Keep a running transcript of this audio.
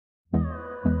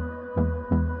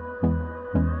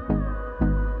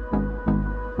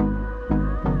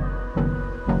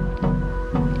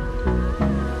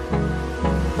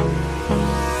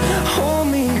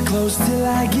close till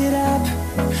I get up.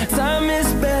 Time is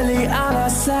barely on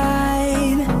our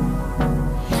side.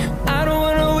 I don't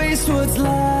wanna waste what's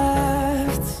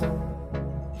left.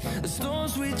 The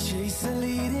storms we chase are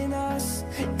leading us,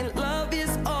 and love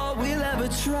is all we'll ever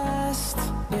trust.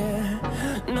 Yeah,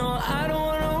 no, I don't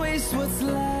wanna waste what's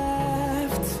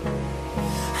left.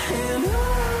 And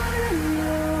on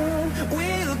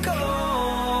we'll go,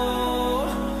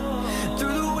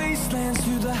 through the wastelands,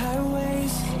 through the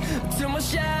highways, till my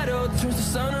shadow turns to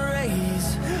sun rays.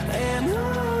 And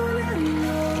on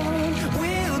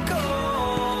we'll go,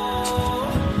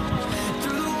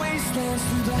 through the wastelands,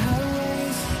 through the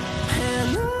highways,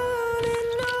 and on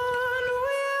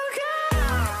we'll go.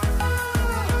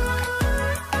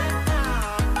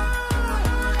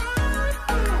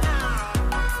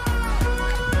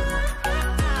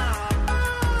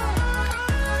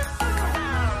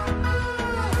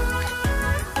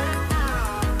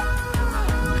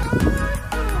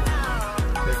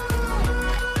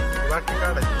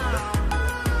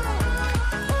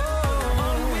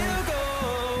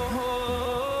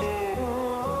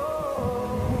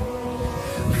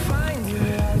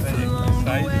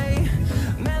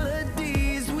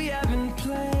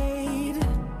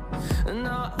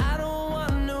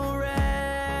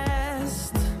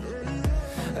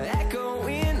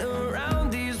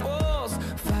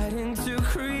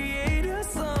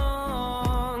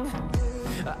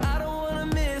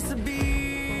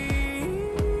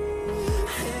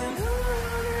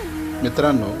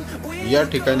 मित्रांनो, या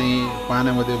ठिकाणी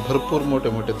पाण्यामध्ये भरपूर मोठे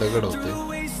मोठे दगड होते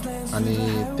आणि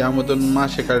त्यामधून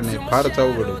मासे काढणे फारच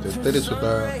अवघड होते. तरी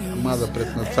सुद्धा माझा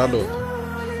प्रयत्न चालू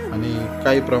होता आणि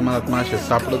काही प्रमाणात मासे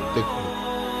सापडत ते.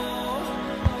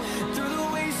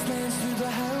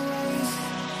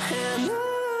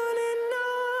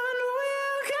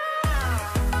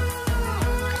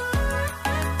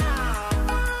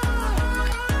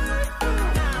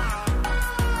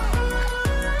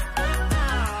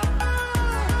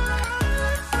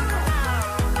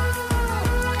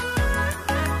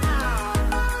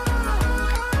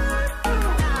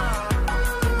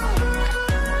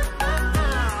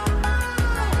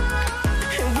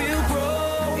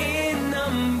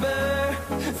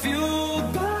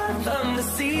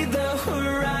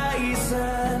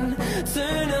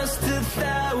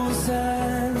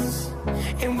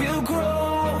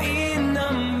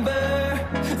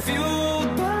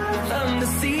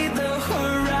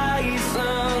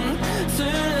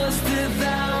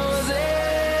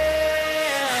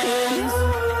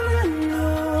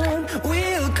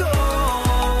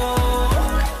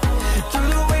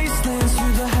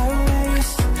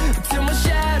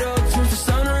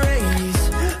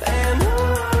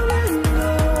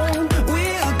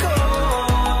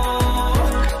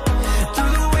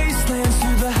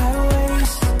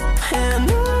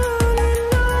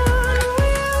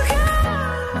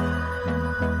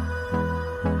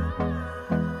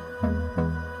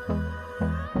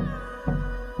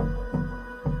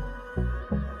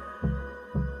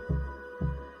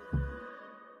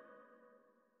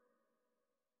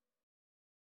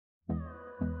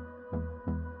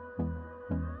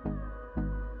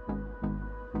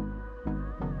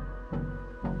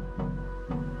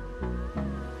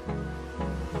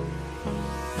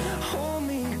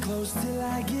 Till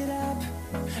I get up,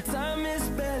 time is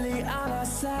barely on our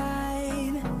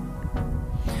side.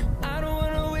 I don't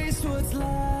wanna waste what's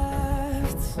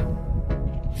left.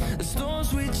 The storms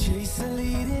we chase are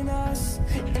leading us,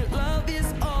 and love is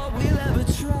all we'll ever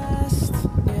trust.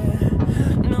 Yeah,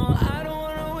 no, I don't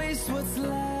wanna waste what's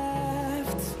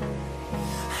left.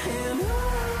 And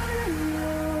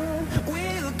on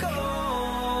we'll go.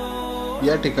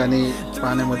 या ठिकाणी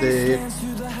पाण्यामध्ये एक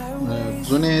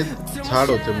जुने झाड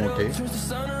होते मोठे,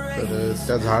 तर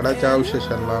त्या झाडाच्या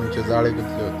अवशेषांना आमचे जाळे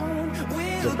घेतले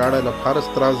होते. ते काढायला फारच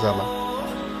त्रास झाला.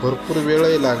 भरपूर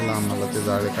वेळही लागला आम्हाला ते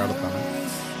जाळे काढताना.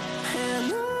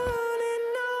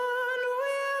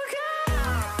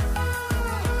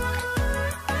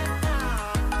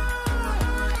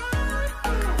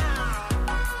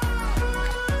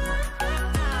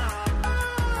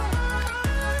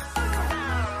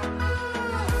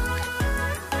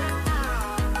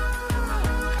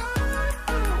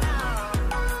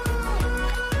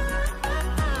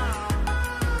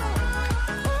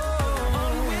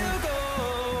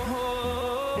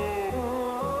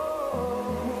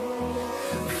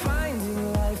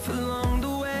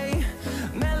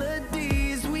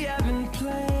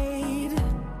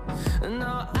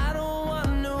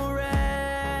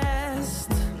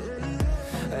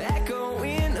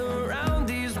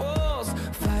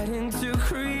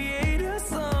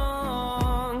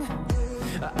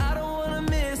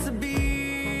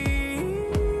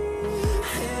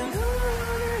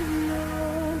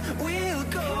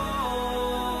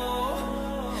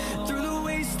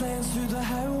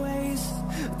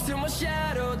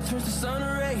 turns to sun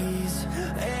rays,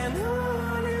 and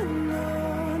on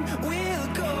we'll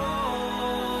go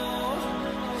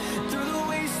through the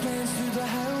wastelands, through the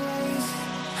highways,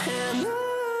 and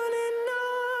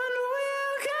on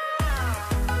we'll go.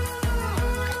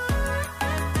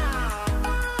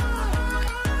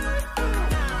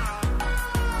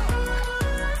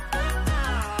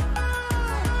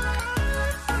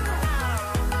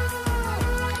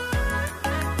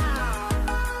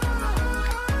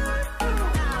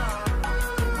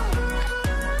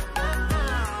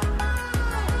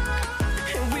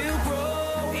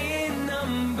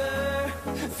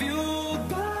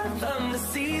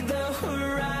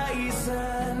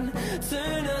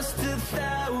 Turn us to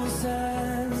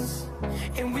thousands,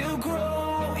 and we'll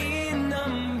grow in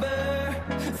number,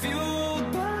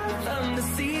 fueled by them to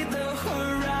see the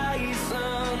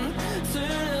horizon.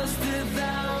 Turn us to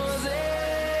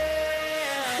thousands,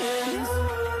 and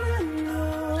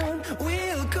on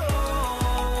we'll go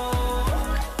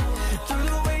through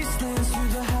the wastelands,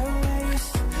 through the highways,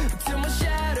 till my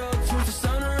shadow turns to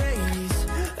sun rays,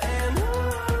 and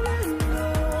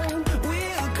on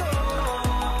we'll go.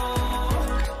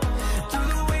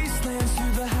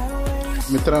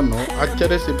 मित्रांनो, आजच्या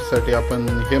रेसिपीसाठी आपण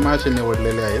हे मासे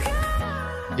निवडलेले आहेत.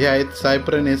 हे आहेत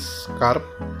सायप्रिनिस carp,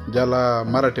 ज्याला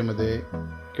मराठीमध्ये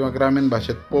किंवा ग्रामीण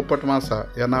भाषेत पोपट मासा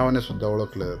या नावाने सुद्धा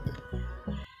ओळखले जाते.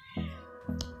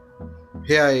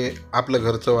 हे आहे आपलं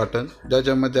घरचं वाटण,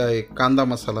 ज्याच्यामध्ये आहे कांदा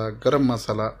मसाला, गरम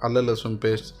मसाला, आलं लसूण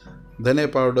पेस्ट, धने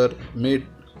पावडर, मीठ,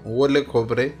 ओले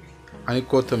खोबरे आणि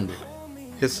कोथिंबीर.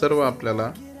 हे सर्व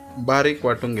आपल्याला बारीक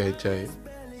वाटून घ्यायचे आहे.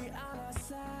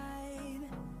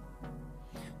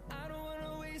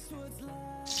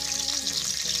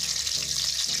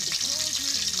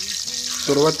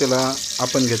 सुरुवातीला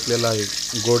आपण घेतलेलं आहे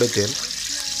गोडे तेल.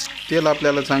 तेल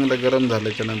आपल्याला चांगलं गरम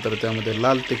झाल्याच्या नंतर त्यामध्ये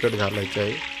लाल तिखट घालायचे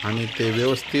आहे आणि ते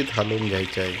व्यवस्थित हलवून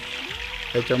घ्यायचे आहे.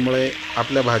 त्याच्यामुळे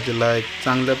आपल्या भाजीला एक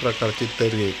चांगल्या प्रकारची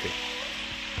तरी येते.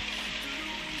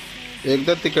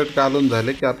 एकदा तिखट कालून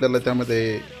झाले की आपल्याला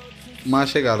त्यामध्ये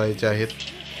मासे घालायचे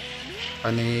आहेत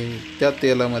आणि त्या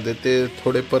तेलामध्ये ते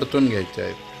थोडे परतून घ्यायचे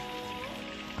आहेत.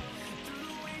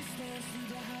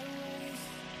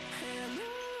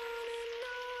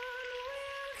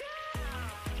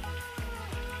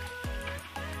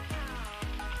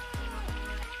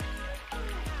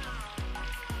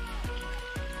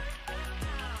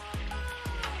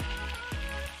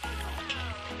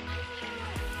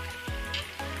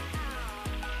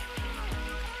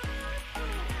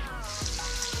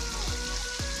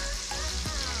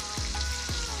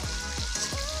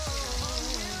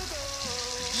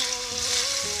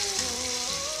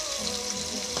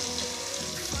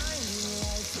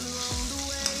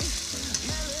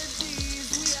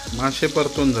 मासे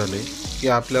परतून झाले की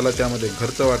आपल्याला त्यामध्ये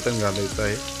घरचं वाटण घालायचं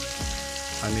आहे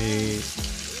आणि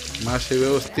मासे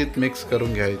व्यवस्थित मिक्स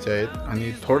करून घ्यायचे आहेत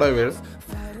आणि थोडा वेळ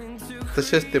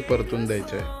तसेच ते परतून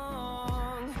द्यायचे आहे.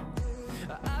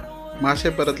 मासे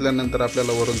परतल्यानंतर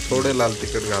आपल्याला वरून थोडे लाल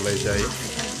तिखट घालायचे आहे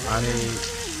आणि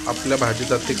आपल्या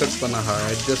भाजीचा तिखटपणा हा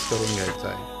ॲडजस्ट करून घ्यायचा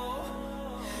आहे.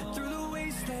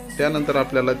 त्यानंतर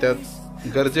आपल्याला त्यात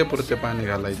गरजेपुरते पाणी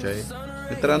घालायचे आहे.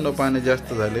 मित्रांनो, पाणी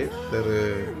जास्त झाले तर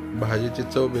भाजीची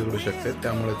चव बिघडू शकते,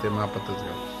 त्यामुळे ते मापातच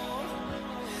घाला.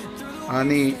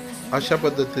 आणि अशा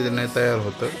पद्धतीने तयार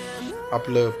होतं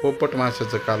आपलं पोपट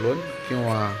माशाचं कालवण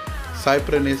किंवा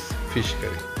सायप्रिनिस फिश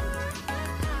करी.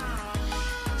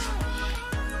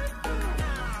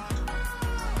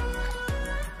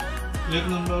 एक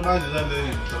नंबर भाजी झालेली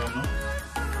मित्रांनो.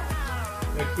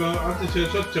 एक अतिशय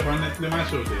स्वच्छ पाण्यातले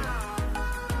मासे होते.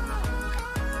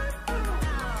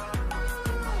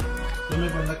 तुम्ही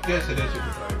पण नक्की अशी रेसिपी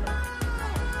ट्राय करा.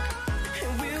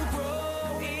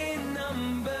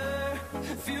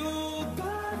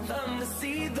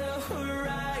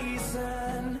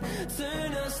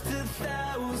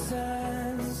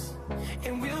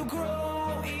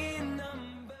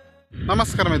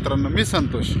 नमस्कार मित्रांनो, मी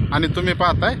संतोष आणि तुम्ही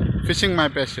पाहताय फिशिंग माय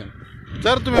पॅशन.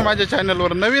 जर तुम्ही माझ्या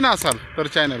चॅनलवर नवीन असाल तर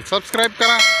चॅनल सबस्क्राईब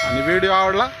करा आणि व्हिडिओ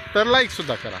आवडला तर लाईक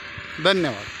सुद्धा करा.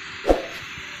 धन्यवाद.